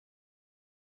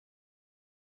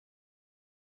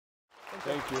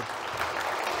Thank you.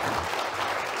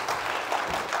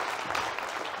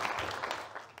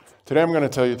 Today I'm going to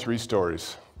tell you 3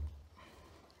 stories.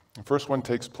 The first one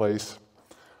takes place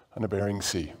on the Bering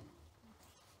Sea.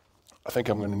 I think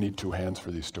I'm going to need 2 hands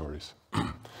for these stories.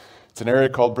 It's an area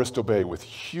called Bristol Bay with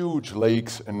huge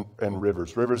lakes and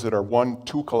rivers that are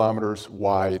 1-2 kilometers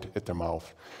wide at their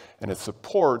mouth. And it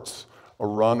supports a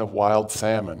run of wild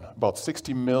salmon. About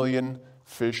 60 million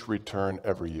fish return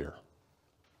every year.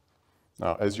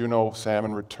 Now, as you know,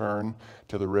 salmon return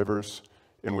to the rivers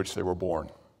in which they were born.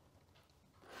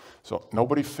 So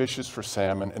nobody fishes for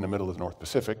salmon in the middle of the North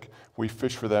Pacific. We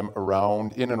fish for them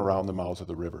in and around the mouths of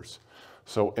the rivers.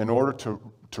 So in order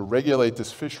to regulate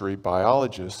this fishery,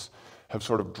 biologists have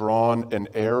sort of drawn an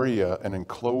area, an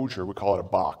enclosure, we call it a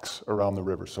box, around the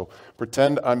river. So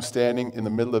pretend I'm standing in the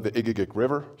middle of the Igigik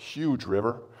River, huge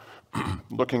river,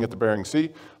 looking at the Bering Sea.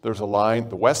 There's a line,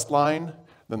 the west line,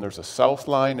 then there's a south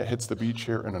line that hits the beach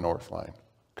here, and a north line.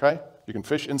 Okay? You can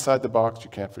fish inside the box, you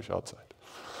can't fish outside.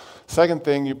 Second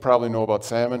thing you probably know about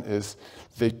salmon is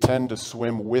they tend to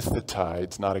swim with the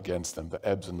tides, not against them, the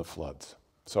ebbs and the floods.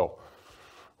 So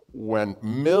when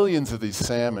millions of these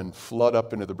salmon flood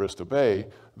up into the Bristol Bay,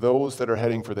 those that are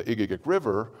heading for the Igigik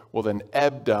River will then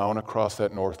ebb down across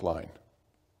that north line.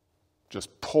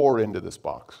 Just pour into this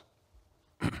box.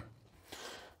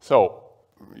 So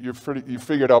you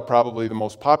figured out probably the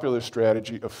most popular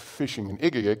strategy of fishing in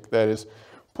Igigik, that is,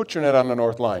 put your net on the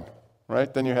north line,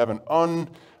 right? Then you have an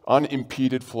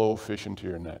unimpeded flow of fish into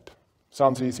your net.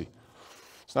 Sounds easy.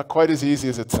 It's not quite as easy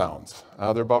as it sounds. There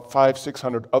are about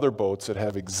 500-600 other boats that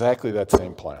have exactly that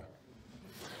same plan.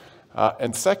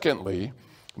 And secondly,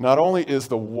 not only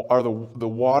are the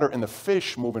water and the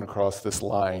fish moving across this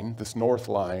line, this north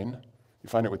line, you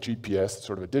find it with GPS, it's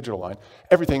sort of a digital line,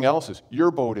 everything else is,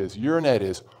 your boat is, your net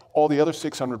is, all the other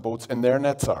 600 boats and their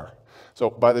nets are.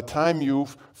 So by the time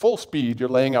full speed, you're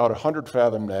laying out a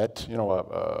 100-fathom net,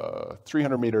 a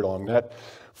 300-meter long net.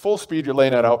 Full speed, you're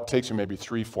laying that out, takes you maybe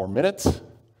 3-4 minutes.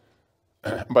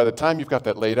 By the time you've got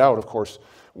that laid out, of course,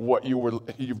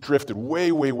 you've drifted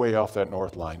way, way, way off that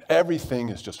north line. Everything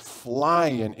is just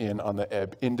flying in on the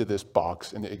ebb into this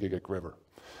box in the Igigik River.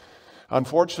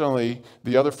 Unfortunately,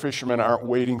 the other fishermen aren't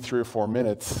waiting 3 or 4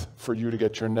 minutes for you to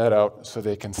get your net out so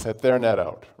they can set their net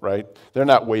out, right? They're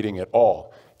not waiting at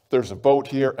all. There's a boat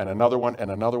here, and another one, and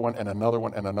another one, and another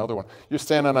one, and another one. You're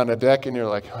standing on a deck, and you're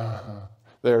like,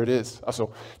 there it is.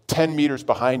 So 10 meters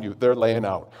behind you, they're laying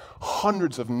out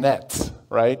hundreds of nets,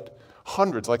 right?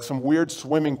 Hundreds, like some weird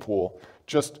swimming pool,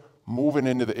 just moving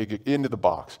into the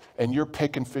box. And you're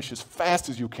picking fish as fast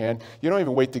as you can. You don't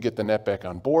even wait to get the net back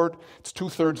on board. It's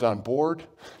 2/3 on board.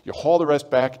 You haul the rest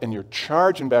back, and you're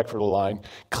charging back for the line.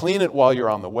 Clean it while you're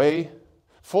on the way.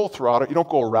 Full throttle. You don't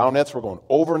go around nets. We're going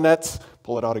over nets.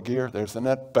 Pull it out of gear. There's the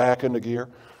net. Back into gear.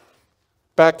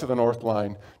 Back to the north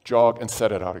line. Jog and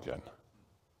set it out again.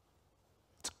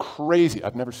 It's crazy.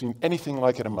 I've never seen anything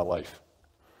like it in my life.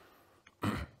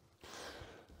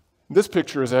 This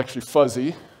picture is actually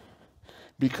fuzzy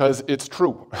because it's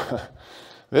true.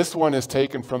 This one is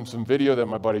taken from some video that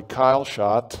my buddy Kyle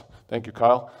shot. Thank you,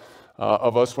 Kyle.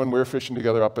 Of us when we were fishing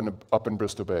together up in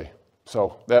Bristol Bay.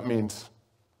 So that means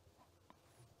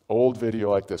old video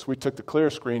like this. We took the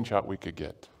clearest screenshot we could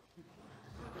get.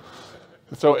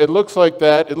 So it looks like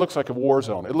that. It looks like a war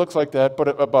zone. It looks like that, but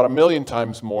about 1 million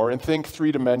times more. And think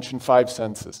 3-dimension, 5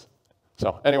 senses.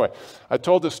 So anyway, I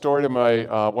told this story to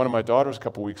one of my daughters a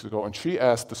couple weeks ago, and she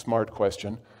asked the smart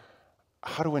question,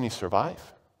 how do any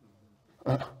survive?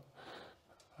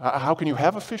 How can you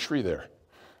have a fishery there?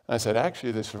 And I said,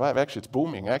 actually, they survive. Actually, it's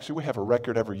booming. Actually, we have a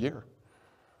record every year.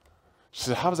 She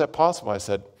said, how is that possible? I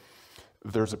said,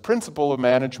 there's a principle of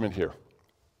management here.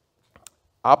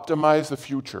 Optimize the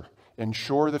future.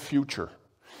 Ensure the future,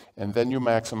 and then you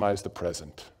maximize the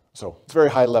present. So it's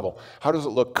very high level. How does it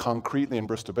look concretely in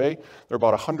Bristol Bay? There are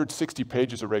about 160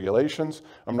 pages of regulations.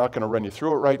 I'm not going to run you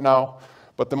through it right now,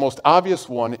 but the most obvious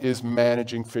one is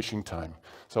managing fishing time.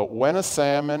 So when a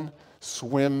salmon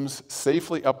swims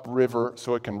safely upriver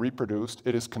so it can reproduce,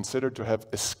 it is considered to have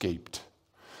escaped.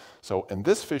 So, and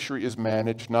this fishery is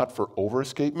managed not for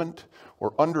over-escapement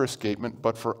or under-escapement,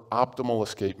 but for optimal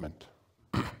escapement.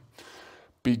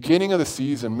 Beginning of the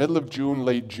season, middle of June,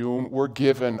 late June, we're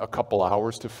given a couple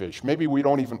hours to fish. Maybe we're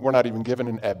not even given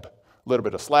an ebb. A little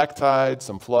bit of slack tide,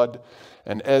 some flood.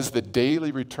 And as the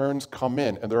daily returns come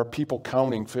in, and there are people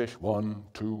counting fish, 1,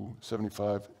 2,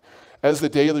 75. As the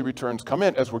daily returns come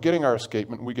in, as we're getting our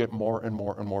escapement, we get more and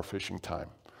more and more fishing time.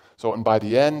 So, and by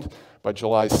the end, by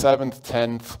July 7th,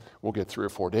 10th, we'll get 3 or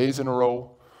 4 days in a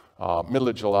row. Middle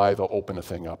of July, they'll open the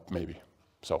thing up, maybe.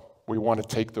 So We want to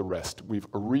take the rest. We've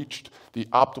reached the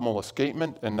optimal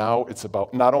escapement, and now it's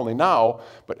about, not only now,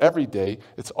 but every day,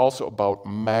 it's also about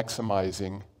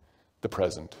maximizing the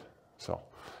present. So,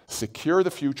 secure the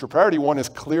future. Priority one is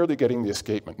clearly getting the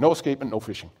escapement. No escapement, no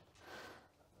fishing.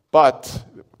 But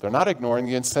they're not ignoring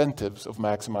the incentives of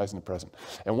maximizing the present.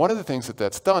 And one of the things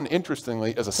that's done,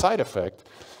 interestingly, as a side effect,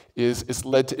 is it's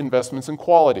led to investments in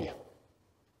quality.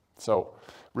 So,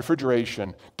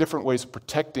 refrigeration, different ways of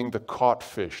protecting the caught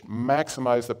fish,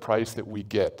 maximize the price that we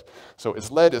get. So it's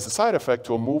led as a side effect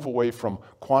to a move away from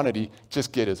quantity,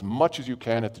 just get as much as you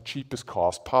can at the cheapest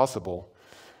cost possible,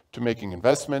 to making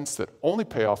investments that only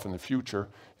pay off in the future,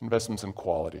 investments in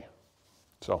quality.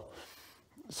 So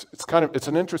it's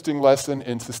an interesting lesson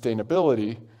in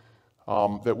sustainability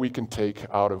that we can take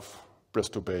out of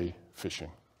Bristol Bay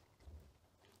fishing.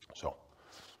 So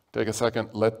take a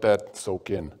second, let that soak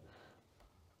in.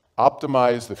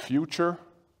 Optimize the future,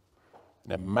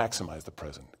 and then maximize the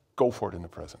present. Go for it in the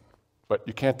present. But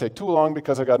you can't take too long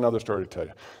because I got another story to tell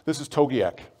you. This is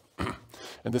togiak,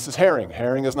 and this is herring.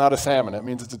 Herring is not a salmon. That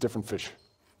means it's a different fish,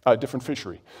 different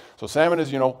fishery. So salmon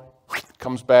is,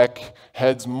 comes back,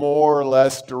 heads more or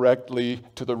less directly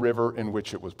to the river in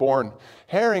which it was born.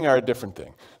 Herring are a different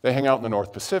thing. They hang out in the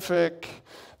North Pacific.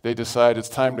 They decide it's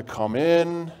time to come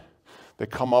in. They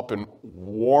come up and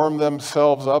warm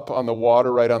themselves up on the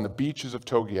water right on the beaches of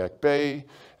Togiak Bay,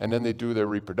 and then they do their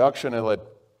reproduction and let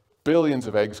billions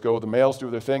of eggs go. The males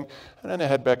do their thing, and then they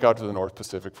head back out to the North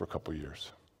Pacific for a couple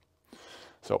years.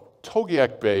 So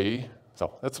Togiak Bay,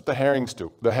 so that's what the herring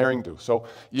do. So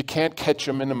you can't catch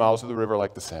them in the mouths of the river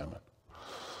like the salmon.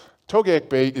 Togiak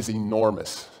Bay is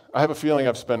enormous. I have a feeling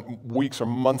I've spent weeks or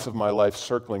months of my life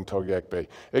circling Togiak Bay.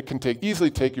 It can easily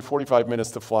take you 45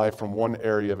 minutes to fly from one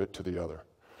area of it to the other.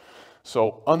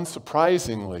 So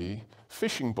unsurprisingly,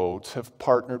 fishing boats have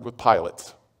partnered with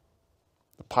pilots.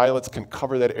 The pilots can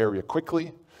cover that area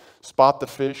quickly, spot the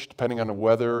fish depending on the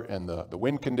weather and the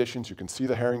wind conditions. You can see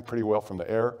the herring pretty well from the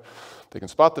air. They can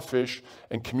spot the fish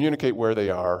and communicate where they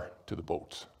are to the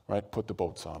boats, right? Put the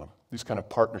boats on them. These kind of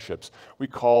partnerships. We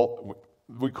call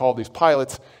these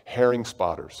pilots herring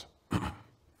spotters.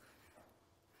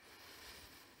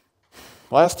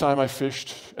 Last time I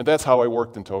fished, and that's how I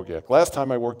worked in Togiak. Last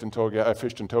time I worked in Togiak, I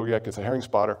fished in Togiak as a herring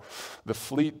spotter. The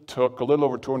fleet took, a little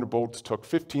over 200 boats, took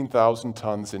 15,000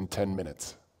 tons in 10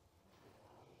 minutes.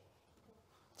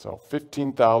 So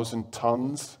 15,000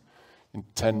 tons in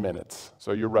 10 minutes.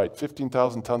 So you're right,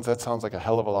 15,000 tons, that sounds like a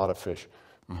hell of a lot of fish.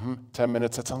 10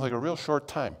 minutes, that sounds like a real short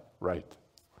time. Right.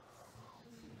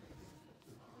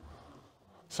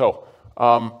 So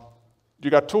you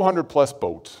got 200 plus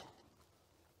boats.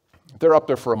 They're up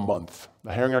there for a month.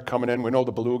 The herring are coming in. We know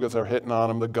the belugas are hitting on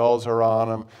them. The gulls are on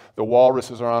them. The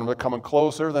walruses are on them. They're coming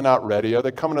closer. They're not ready. Are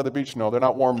they coming to the beach? No, they're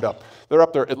not warmed up. They're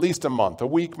up there at least a month, a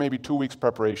week, maybe 2 weeks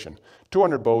preparation.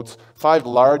 200 boats, 5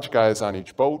 large guys on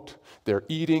each boat. They're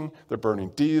eating. They're burning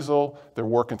diesel. They're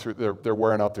working through. They're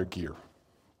wearing out their gear.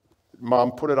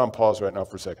 Mom, put it on pause right now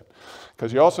for a second,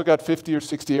 because you also got 50 or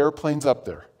 60 airplanes up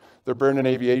there. They're burning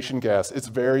aviation gas. It's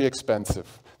very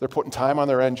expensive. They're putting time on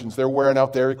their engines. They're wearing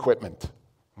out their equipment.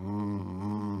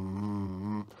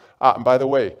 And by the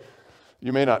way,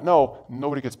 you may not know,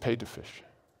 nobody gets paid to fish.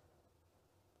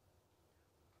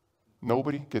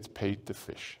 Nobody gets paid to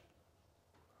fish.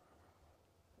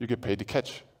 You get paid to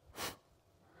catch.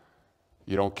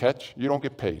 You don't catch, you don't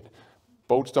get paid.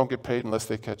 Boats don't get paid unless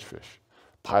they catch fish.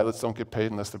 Pilots don't get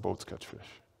paid unless their boats catch fish.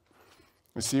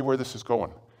 You see where this is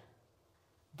going?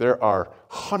 There are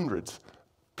hundreds of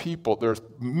people, there's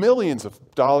millions of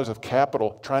dollars of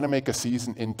capital trying to make a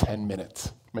season in 10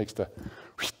 minutes. Makes the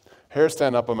hair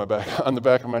stand up on my back, on the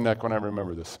back of my neck when I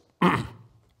remember this.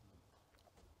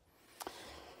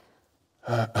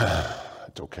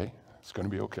 It's okay. It's going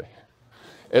to be okay.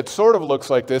 It sort of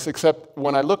looks like this, except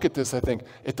when I look at this, I think,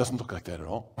 it doesn't look like that at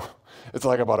all. It's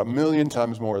like about 1,000,000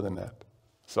 times more than that.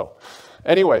 So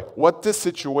anyway, what this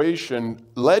situation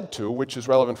led to, which is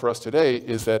relevant for us today,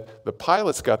 is that the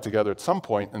pilots got together at some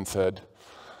point and said,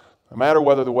 no matter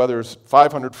whether the weather is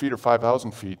 500 feet or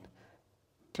 5,000 feet,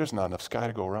 there's not enough sky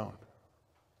to go around.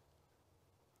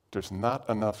 There's not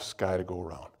enough sky to go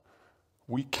around.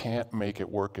 We can't make it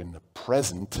work in the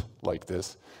present like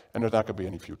this, and there's not going to be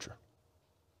any future.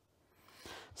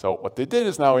 So what they did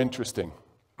is now interesting.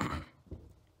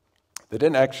 They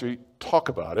didn't actually talk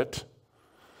about it.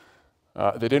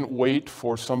 They didn't wait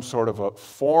for some sort of a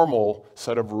formal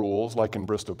set of rules like in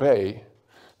Bristol Bay.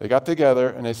 They got together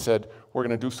and they said, we're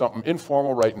going to do something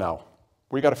informal right now.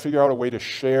 We got to figure out a way to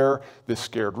share this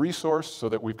scarce resource so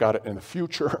that we've got it in the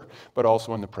future, but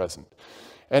also in the present.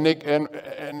 And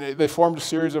they formed a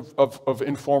series of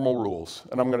informal rules.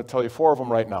 And I'm going to tell you 4 of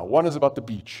them right now. One is about the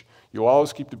beach. You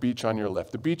always keep the beach on your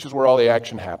left. The beach is where all the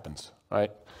action happens, right?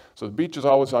 So the beach is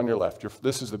always on your left.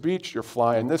 This is the beach. You're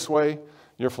flying this way.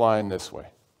 You're flying this way.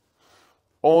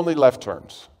 Only left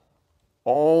turns.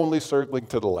 Only circling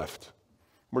to the left.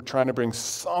 We're trying to bring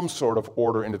some sort of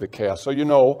order into the chaos. So you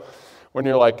know, when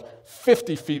you're like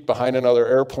 50 feet behind another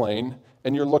airplane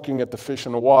and you're looking at the fish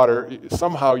in the water,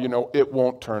 somehow you know it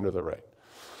won't turn to the right.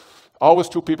 Always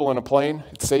 2 people in a plane.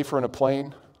 It's safer in a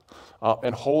plane.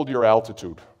 And hold your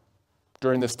altitude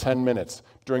during this 10 minutes,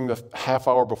 during the half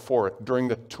hour before it, during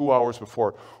the 2 hours before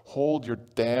it. Hold your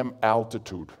damn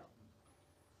altitude.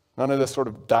 None of this sort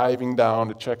of diving down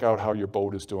to check out how your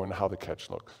boat is doing, how the catch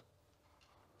looks.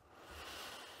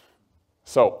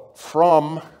 So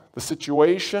from the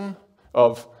situation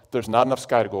of there's not enough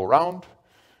sky to go around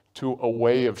to a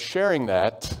way of sharing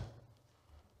that,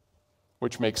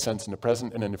 which makes sense in the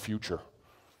present and in the future.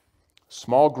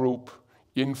 Small group,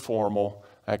 informal,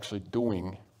 actually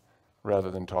doing rather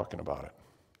than talking about it.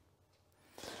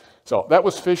 So that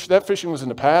was that fishing was in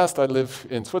the past. I live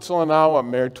in Switzerland now.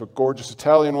 I'm married to a gorgeous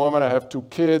Italian woman. I have 2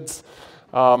 kids.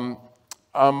 I'm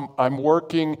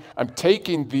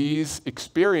taking these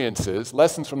experiences,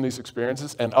 lessons from these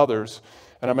experiences and others,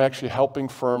 and I'm actually helping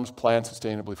firms plan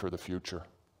sustainably for the future.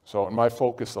 So my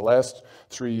focus the last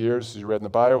 3 years, as you read in the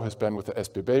bio, has been with the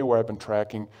SBB, where I've been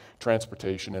tracking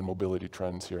transportation and mobility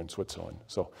trends here in Switzerland.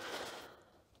 So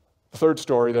the third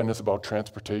story then is about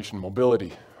transportation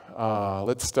mobility.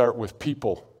 Let's start with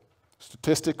people.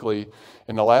 Statistically,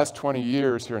 in the last 20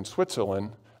 years here in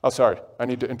Switzerland, I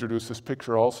need to introduce this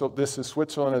picture also. This is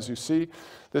Switzerland, as you see.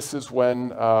 This is when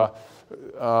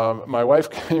my wife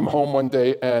came home one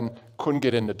day and couldn't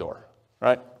get in the door,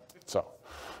 right? So,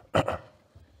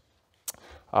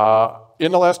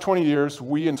 in the last 20 years,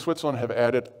 we in Switzerland have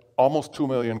added almost 2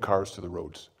 million cars to the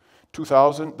roads.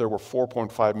 2000, there were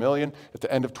 4.5 million. At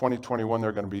the end of 2021, there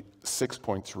are going to be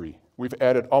 6.3. We've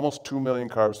added almost 2 million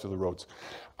cars to the roads.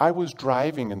 I was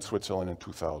driving in Switzerland in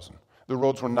 2000. The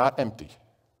roads were not empty.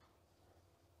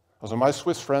 So my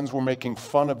Swiss friends were making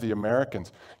fun of the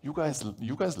Americans. You guys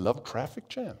love traffic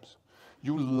jams.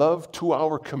 You love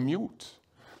 2-hour commutes.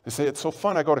 They say, it's so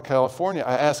fun. I go to California.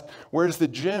 I ask, where's the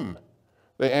gym?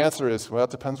 The answer is, well,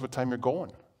 it depends what time you're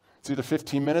going. It's either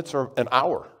 15 minutes or an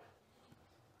hour.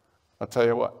 I'll tell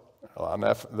you what,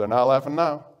 they're not laughing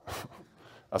now.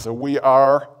 I said, we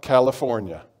are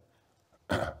California.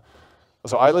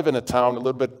 So I live in a town a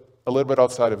little bit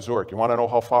outside of Zurich. You want to know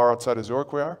how far outside of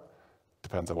Zurich we are?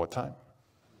 Depends on what time.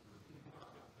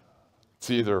 It's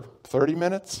either 30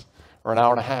 minutes or an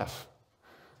hour and a half.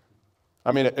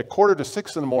 I mean, at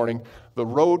 5:45 in the morning, the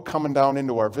road coming down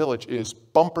into our village is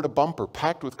bumper to bumper,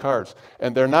 packed with cars.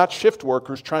 And they're not shift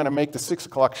workers trying to make the 6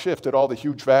 o'clock shift at all the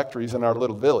huge factories in our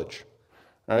little village,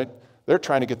 right? They're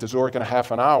trying to get to Zurich in a half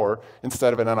an hour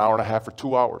instead of in an hour and a half or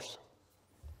 2 hours.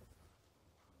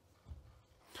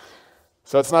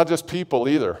 So it's not just people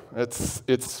either. It's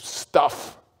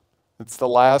stuff. It's the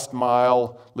last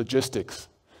mile logistics.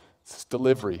 It's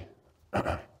delivery.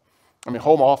 I mean,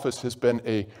 home office has been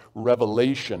a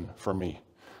revelation for me.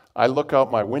 I look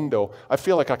out my window. I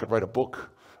feel like I could write a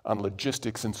book on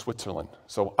logistics in Switzerland.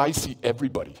 So I see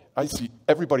everybody. I see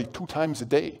everybody 2 times a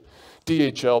day.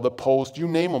 DHL, the Post, you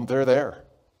name them, they're there.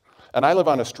 And I live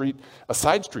on a street, a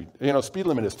side street. You know, speed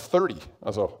limit is 30.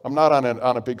 So I'm not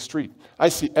on a big street. I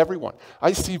see everyone.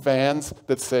 I see vans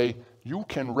that say, you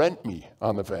can rent me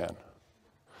on the van.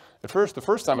 The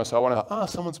first time I saw one, I thought,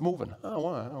 someone's moving. I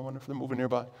wonder if they're moving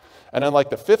nearby. And then like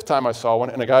the 5th time I saw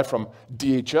one, and a guy from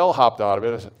DHL hopped out of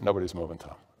it, I said, nobody's moving,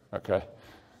 Tom, okay?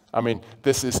 I mean,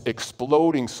 this is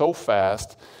exploding so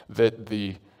fast that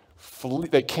the fleet,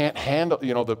 they can't handle,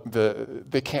 you know,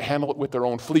 they can't handle it with their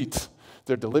own fleets.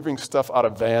 They're delivering stuff out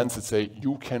of vans that say,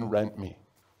 you can rent me.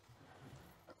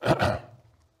 I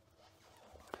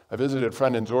visited a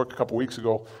friend in Zurich a couple weeks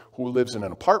ago who lives in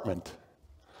an apartment.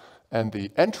 And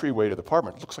the entryway to the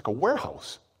apartment looks like a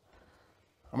warehouse.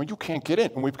 I mean, you can't get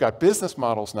in. And we've got business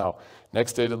models now.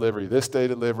 Next day delivery, this day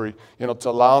delivery. You know,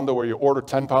 Zalando, where you order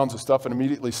 10 pounds of stuff and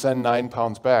immediately send 9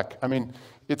 pounds back. I mean,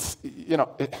 it's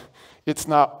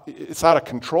out of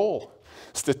control.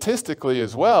 Statistically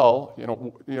as well, you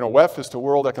know, WEF, the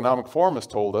World Economic Forum, has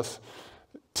told us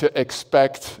to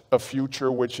expect a future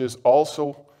which is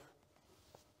also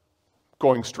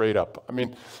going straight up. I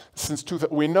mean,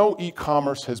 we know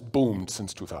e-commerce has boomed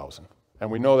since 2000,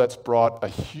 and we know that's brought a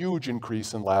huge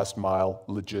increase in last mile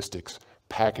logistics,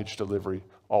 package delivery,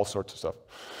 all sorts of stuff.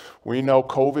 We know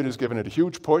COVID has given it a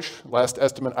huge push. Last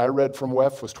estimate I read from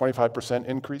WEF was 25%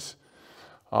 increase.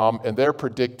 And they're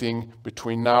predicting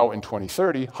between now and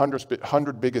 2030,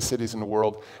 100 biggest cities in the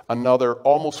world, another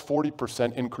almost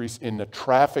 40% increase in the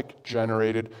traffic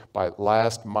generated by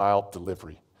last mile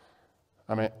delivery.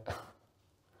 I mean,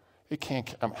 it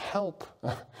can't, help.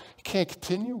 It can't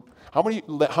continue. How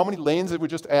many lanes did we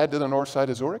just add to the north side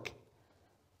of Zurich?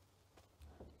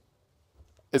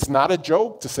 It's not a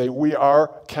joke to say we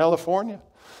are California.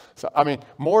 So, I mean,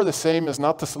 more of the same is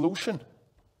not the solution.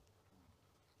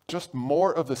 Just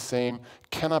more of the same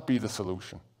cannot be the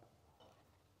solution.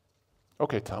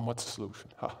 Okay, Tom, what's the solution?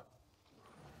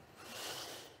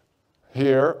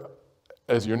 Here,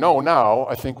 as you know now,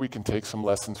 I think we can take some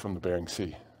lessons from the Bering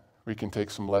Sea. We can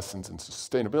take some lessons in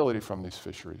sustainability from these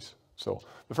fisheries. So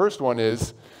the first one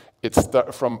is,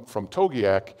 from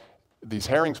Togiak, these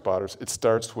herring spotters, it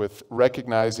starts with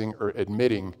recognizing or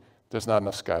admitting there's not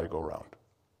enough sky to go around.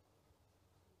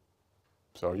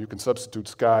 So you can substitute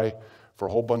sky for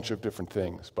a whole bunch of different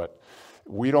things, but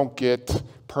we don't get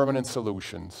permanent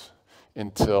solutions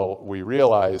until we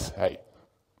realize, hey,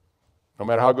 no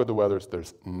matter how good the weather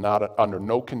is, under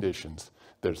no conditions,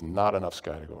 there's not enough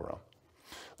sky to go around.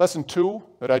 Lesson 2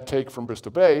 that I take from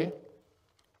Bristol Bay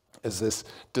is this: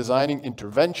 designing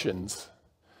interventions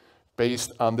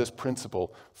based on this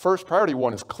principle. First, priority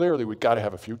 1 is clearly we've got to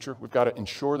have a future. We've got to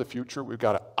ensure the future. We've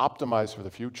got to optimize for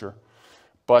the future.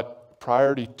 But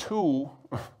priority 2,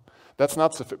 that's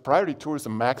not sufficient. Priority 2 is to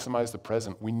maximize the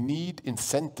present. We need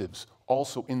incentives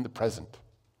also in the present.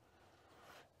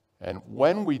 And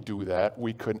when we do that,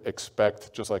 we could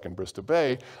expect, just like in Bristol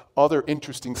Bay, other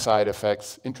interesting side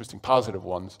effects, interesting positive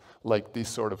ones, like these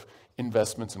sort of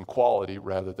investments in quality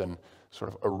rather than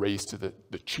sort of a race to the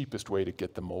cheapest way to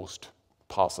get the most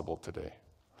possible today.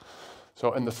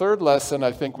 So, and the third lesson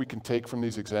I think we can take from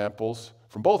these examples,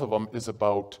 from both of them, is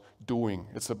about doing.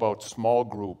 It's about small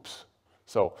groups.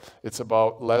 So it's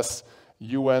about less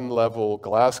UN-level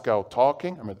Glasgow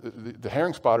talking. I mean, the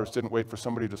herring spotters didn't wait for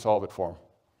somebody to solve it for them,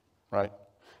 right?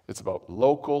 It's about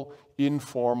local,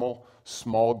 informal,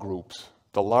 small groups.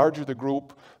 The larger the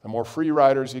group, the more free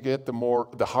riders you get,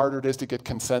 the harder it is to get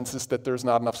consensus that there's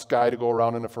not enough sky to go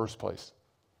around in the first place.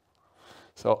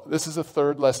 So this is a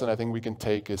third lesson I think we can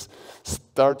take, is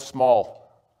start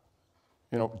small.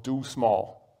 Do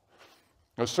small.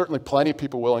 There's certainly plenty of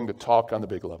people willing to talk on the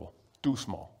big level. Do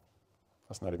small.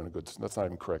 That's not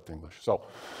even correct English. So,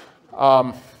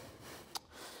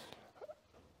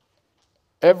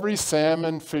 every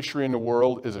salmon fishery in the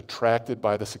world is attracted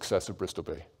by the success of Bristol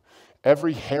Bay.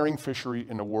 Every herring fishery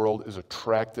in the world is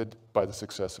attracted by the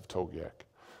success of Togiak.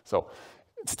 So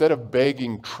instead of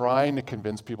begging, trying to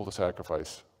convince people to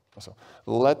sacrifice, so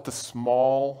let the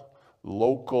small,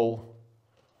 local,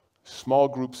 small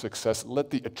group success,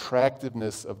 let the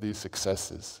attractiveness of these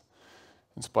successes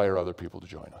inspire other people to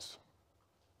join us.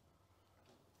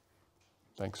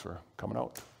 Thanks for coming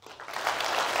out.